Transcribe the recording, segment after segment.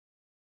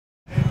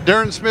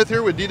Darren Smith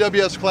here with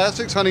DWS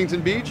Classics,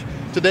 Huntington Beach.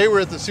 Today we're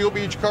at the Seal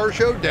Beach Car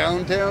Show,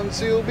 downtown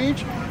Seal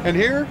Beach. And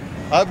here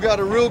I've got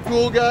a real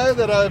cool guy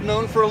that I've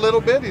known for a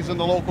little bit. He's in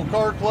the local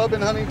car club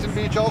in Huntington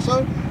Beach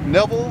also,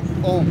 Nevill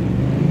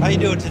Ooms. How you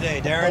doing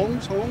today,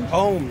 Darren?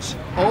 Ooms?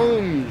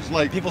 Ooms.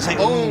 Like people say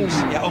Ooms.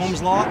 Yeah,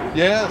 Ohm's law?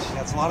 Yes.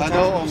 That's a lot of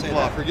times times I know Ohm's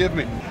law, forgive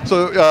me.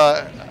 So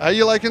how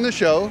you liking the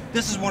show?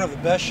 This is one of the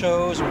best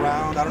shows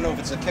around. I don't know if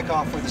it's a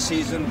kickoff for the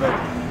season, but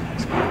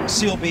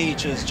Seal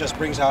Beach just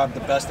brings out the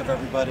best of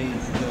everybody.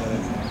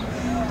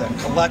 The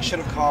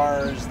collection of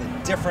cars, the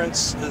different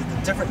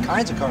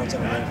kinds of cars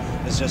that are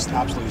in is just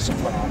absolutely so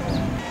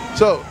phenomenal.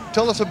 So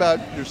tell us about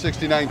your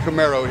 '69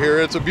 Camaro here.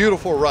 It's a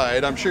beautiful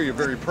ride. I'm sure you're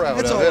very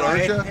proud of it,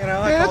 aren't you?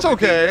 Yeah, it's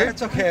okay.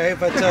 It's okay,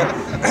 but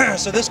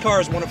so this car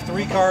is one of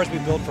 3 cars we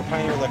built for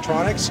Pioneer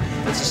Electronics.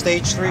 It's a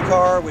Stage 3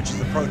 car, which is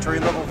a Pro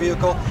Touring level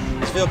vehicle.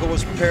 This vehicle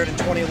was prepared in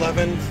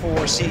 2011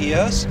 for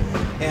CES,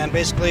 and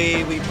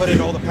basically we put in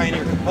all the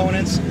Pioneer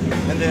components,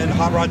 and then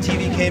Hot Rod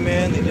TV came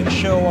in, they did a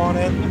show on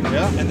it,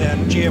 and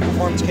then GM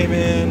Performance came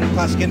in,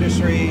 Classic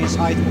Industries,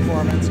 Heights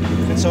Performance,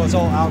 and so it's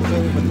all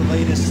outfitted with the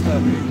latest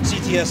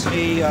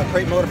CTSV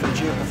crate motor from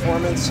GM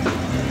Performance.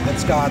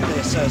 It's got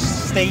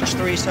this Stage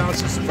 3 sound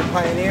system from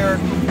Pioneer,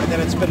 and then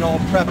it's been all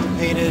prepped and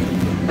painted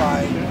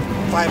by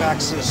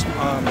 5-axis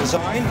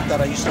design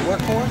that I used to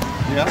work for.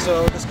 Yeah.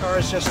 So this car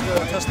is just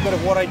a testament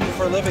of what I do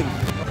for a living.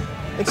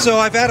 And so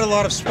I've added a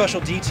lot of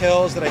special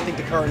details that I think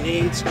the car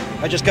needs.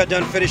 I just got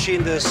done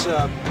finishing this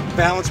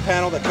balance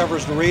panel that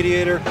covers the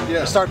radiator.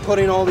 Yeah. I start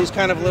putting all these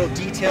kind of little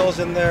details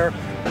in there,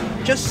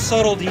 just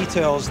subtle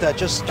details that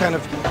just kind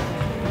of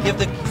give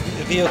the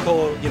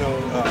vehicle,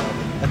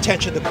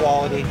 attention to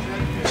quality.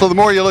 So the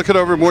more you look it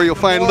over, the more you'll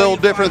find little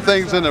different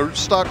things in a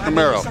stock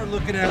Camaro. You start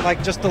looking at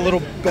like just the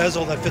little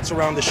bezel that fits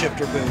around the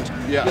shifter boot.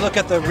 Yeah. You look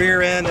at the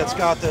rear end that's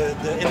got the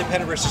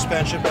independent rear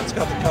suspension, but it's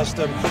got the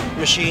custom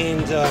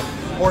machined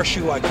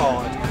horseshoe, I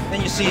call it.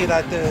 Then you see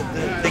that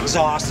the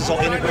exhaust is all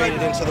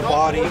integrated into the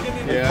body.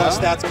 Yeah. Plus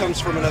that comes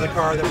from another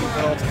car that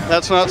we built.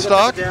 That's not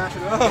stock?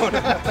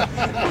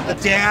 The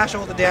dash,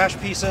 all the dash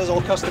pieces,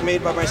 all custom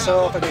made by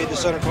myself. I made the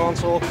center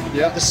console.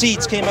 Yeah. The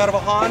seats came out of a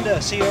Honda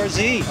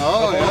CRZ.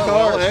 Oh, yeah.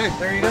 Well, hey.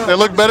 There you go. They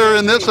look better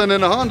in this than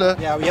in a Honda.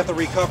 Yeah, we have to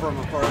recover them,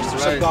 of course.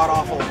 There's some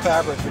god-awful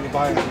fabric when you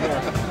buy them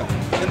here.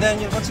 And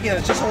then, once again,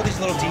 it's just all these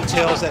little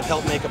details that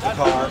help make up the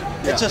car.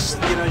 Yeah. It's just,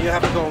 you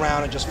have to go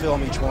around and just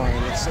film each one.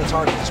 It's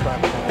hard to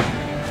describe it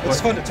all. It's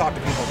fun to talk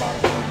to people about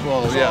it.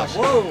 Well, yes.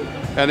 Like, whoa.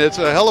 And it's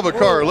a hell of a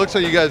car. It looks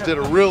like you guys did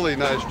a really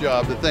nice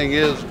job. The thing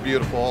is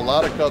beautiful. A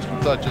lot of custom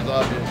touches,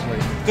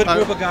 obviously. Good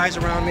group of guys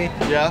around me.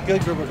 Yeah?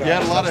 Good group of guys.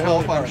 Yeah, a lot of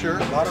help, I'm sure.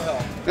 A lot of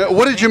help.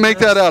 What did you make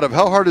that out of?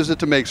 How hard is it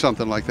to make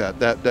something like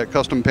that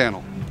custom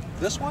panel?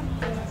 This one?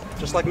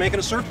 Just like making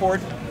a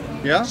surfboard.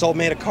 Yeah? It's all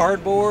made of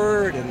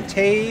cardboard and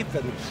tape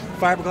and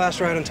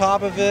fiberglass right on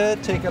top of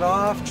it. Take it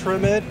off,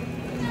 trim it,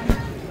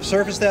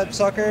 surface that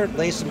sucker,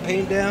 lay some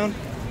paint down.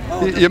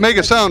 Oh, you make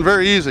it sound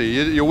very easy.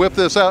 You whip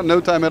this out in no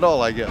time at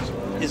all, I guess.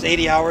 It's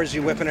 80 hours,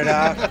 you whipping it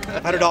out.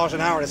 $100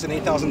 an hour, that's an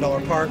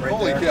 $8,000 part right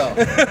Holy there.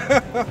 Holy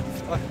cow.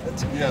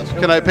 Yes.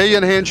 Can I pay you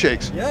in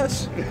handshakes?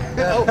 Yes.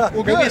 Oh,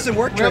 well, Maybe some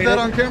work training. We have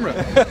that on camera.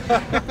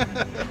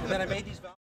 And then I made these